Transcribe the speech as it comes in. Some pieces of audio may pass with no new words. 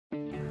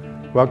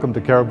Welcome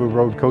to Cariboo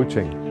Road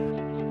Coaching.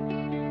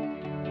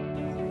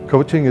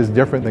 Coaching is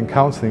different than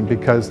counseling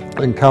because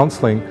in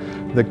counseling,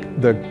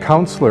 the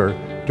counselor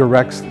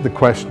directs the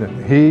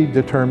question. He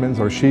determines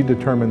or she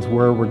determines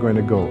where we're going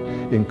to go.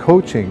 In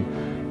coaching,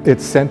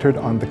 it's centered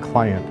on the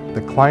client.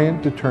 The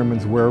client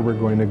determines where we're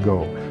going to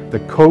go. The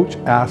coach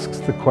asks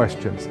the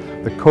questions.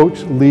 The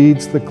coach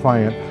leads the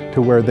client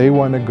to where they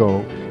want to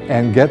go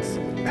and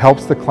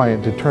helps the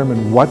client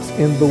determine what's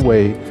in the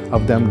way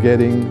of them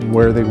getting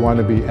where they want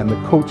to be. And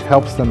the coach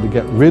helps them to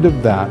get rid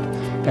of that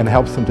and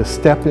helps them to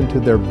step into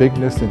their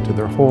bigness, into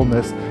their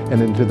wholeness,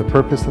 and into the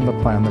purpose and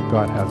the plan that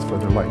God has for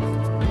their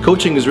life.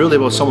 Coaching is really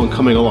about someone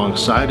coming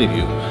alongside of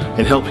you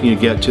and helping you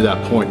get to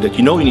that point that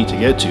you know you need to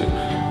get to,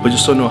 but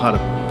just don't know how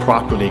to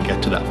properly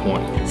get to that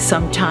point.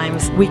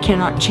 Sometimes we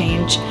cannot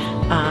change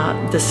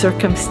the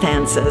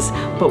circumstances,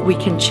 but we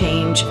can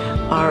change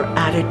our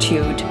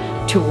attitude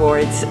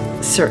towards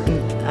certain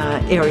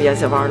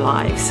areas of our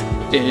lives.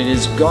 It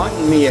has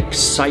gotten me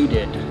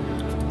excited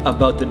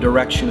about the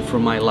direction for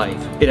my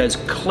life. It has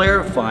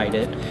clarified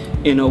it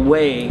in a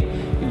way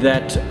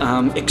that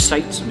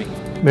excites me.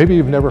 Maybe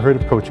you've never heard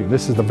of coaching.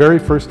 This is the very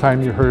first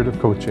time you heard of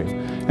coaching,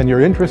 and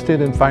you're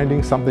interested in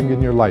finding something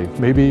in your life.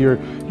 Maybe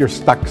you're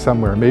stuck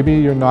somewhere. Maybe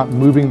you're not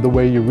moving the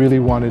way you really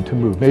wanted to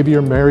move. Maybe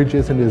your marriage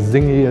isn't as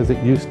zingy as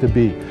it used to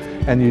be,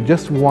 and you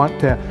just want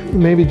to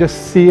maybe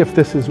just see if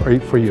this is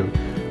right for you.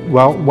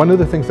 Well, one of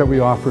the things that we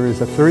offer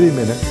is a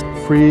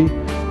 30-minute free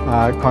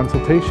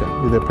consultation.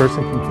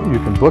 You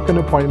can book an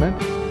appointment.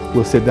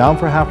 We'll sit down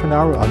for half an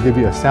hour. I'll give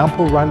you a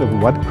sample run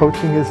of what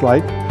coaching is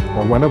like,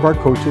 or one of our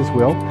coaches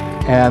will.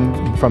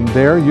 And from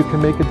there, you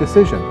can make a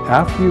decision.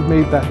 After you've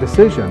made that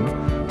decision,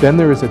 then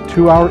there is a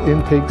 2-hour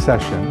intake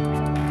session.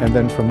 And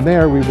then from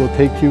there, we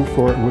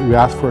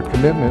ask for a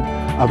commitment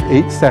of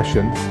 8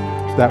 sessions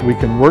that we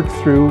can work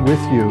through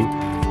with you,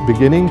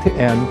 beginning to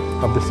end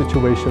of the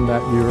situation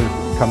that you're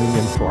coming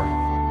in for.